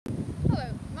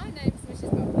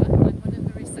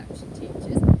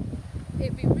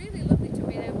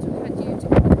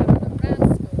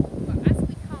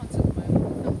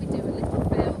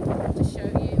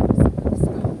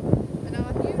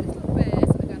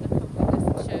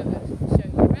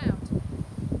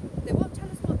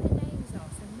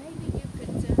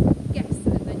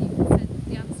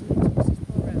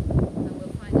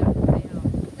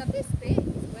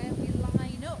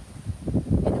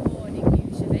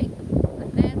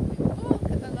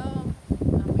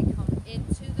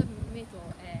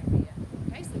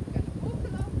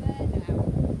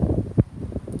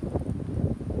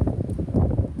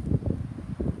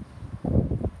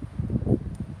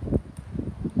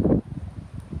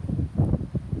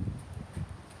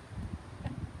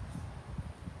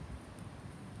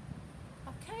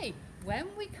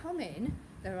in,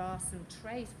 there are some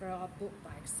trays for our book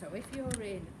bags. So if you're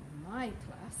in my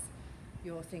class,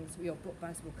 your book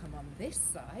bags will come on this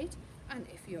side, and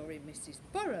if you're in Mrs.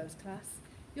 Burrow's class,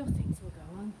 your things will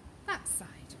go on that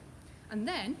side. And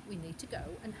then we need to go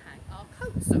and hang our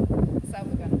coats up. So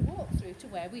we're going to walk through to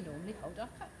where we normally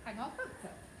hang our coats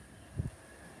up.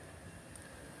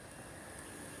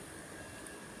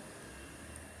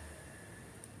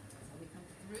 So we come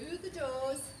through the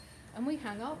doors and we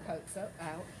hang our coats up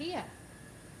out here.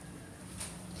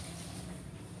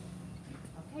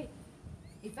 Okay,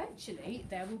 eventually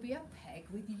there will be a peg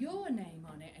with your name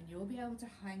on it, and you'll be able to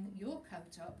hang your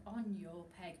coat up on your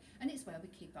peg, and it's where we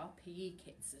keep our PE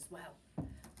kits as well.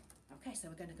 Okay, so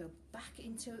we're going to go back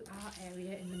into our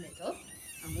area in the middle,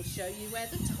 and we'll show you where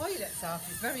the toilets are.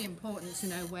 It's very important to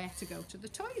know where to go to the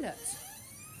toilet.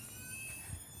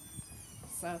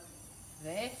 So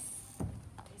this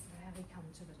is where we come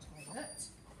to the toilet,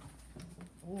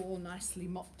 all nicely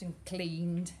mopped and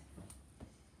cleaned.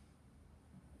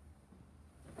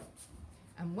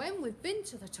 And when we've been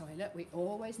to the toilet, we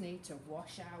always need to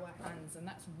wash our hands, and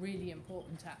that's really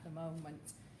important at the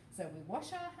moment. So we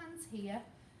wash our hands here,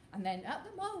 and then at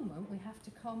the moment we have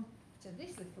to come to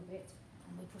this little bit,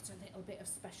 and we put a little bit of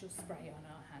special spray on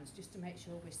our hands just to make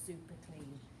sure we're super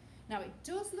clean. Now it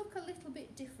does look a little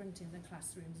bit different in the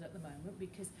classrooms at the moment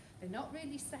because they're not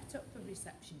really set up for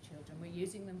reception children. We're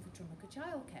using them for Trumoka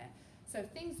childcare. So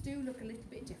things do look a little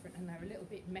bit different, and they're a little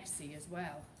bit messy as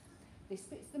well. This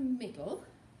bit's the middle,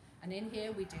 and in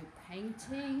here we do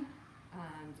painting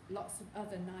and lots of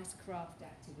other nice craft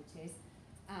activities,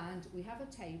 and we have a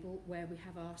table where we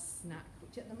have our snack,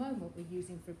 which at the moment we're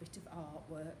using for a bit of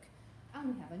artwork,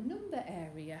 and we have a number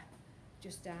area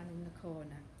just down in the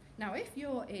corner. Now if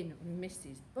you're in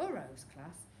Mrs. Burrow's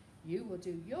class, you will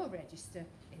do your register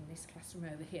in this classroom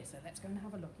over here. So let's go and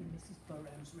have a look in Mrs.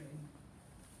 Burrow's room.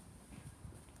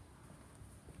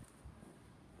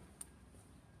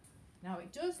 Now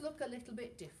it does look a little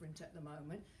bit different at the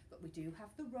moment, but we do have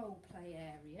the role play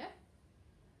area,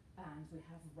 and we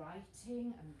have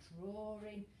writing and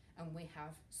drawing, and we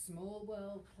have small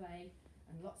world play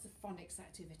and lots of phonics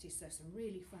activities, so some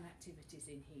really fun activities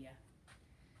in here.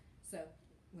 So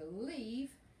we'll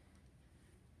leave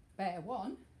Bear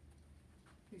 1,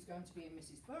 who's going to be in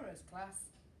Mrs. Burrow's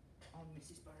class, on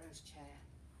Mrs. Burrow's chair.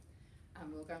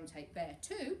 And we'll go and take Bear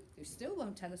 2, who still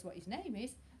won't tell us what his name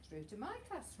is, through to my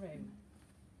classroom.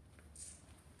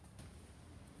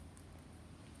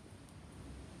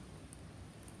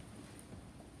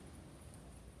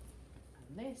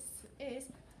 And this is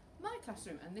my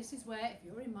classroom, and this is where, if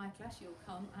you're in my class, you'll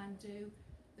come and do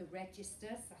the register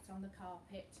sat on the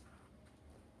carpet.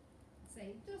 See,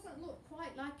 it doesn't look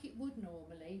quite like it would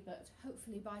normally, but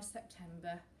hopefully by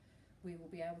September we will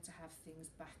be able to have things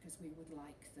back as we would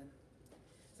like them.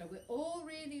 So we're all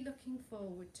really looking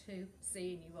forward to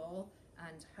seeing you all,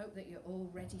 and hope that you're all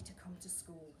ready to come to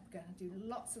school. We're going to do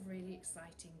lots of really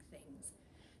exciting things.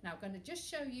 Now I'm going to just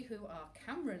show you who our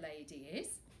camera lady is,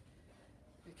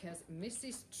 because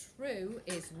Mrs. True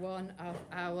is one of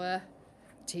our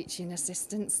teaching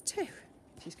assistants too.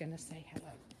 She's going to say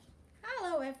hello.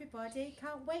 Hello everybody,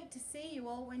 can't wait to see you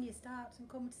all when you start and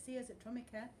come to see us at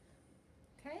Trumoka.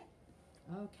 Okay?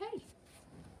 Okay.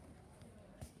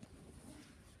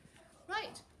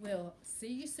 Right, we'll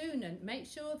see you soon, and make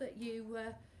sure that you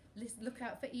look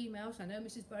out for emails. I know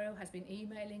Mrs. Burrow has been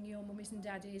emailing your mummies and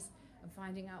daddies and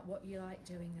finding out what you like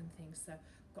doing and things, so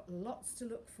got lots to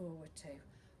look forward to.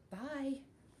 Bye.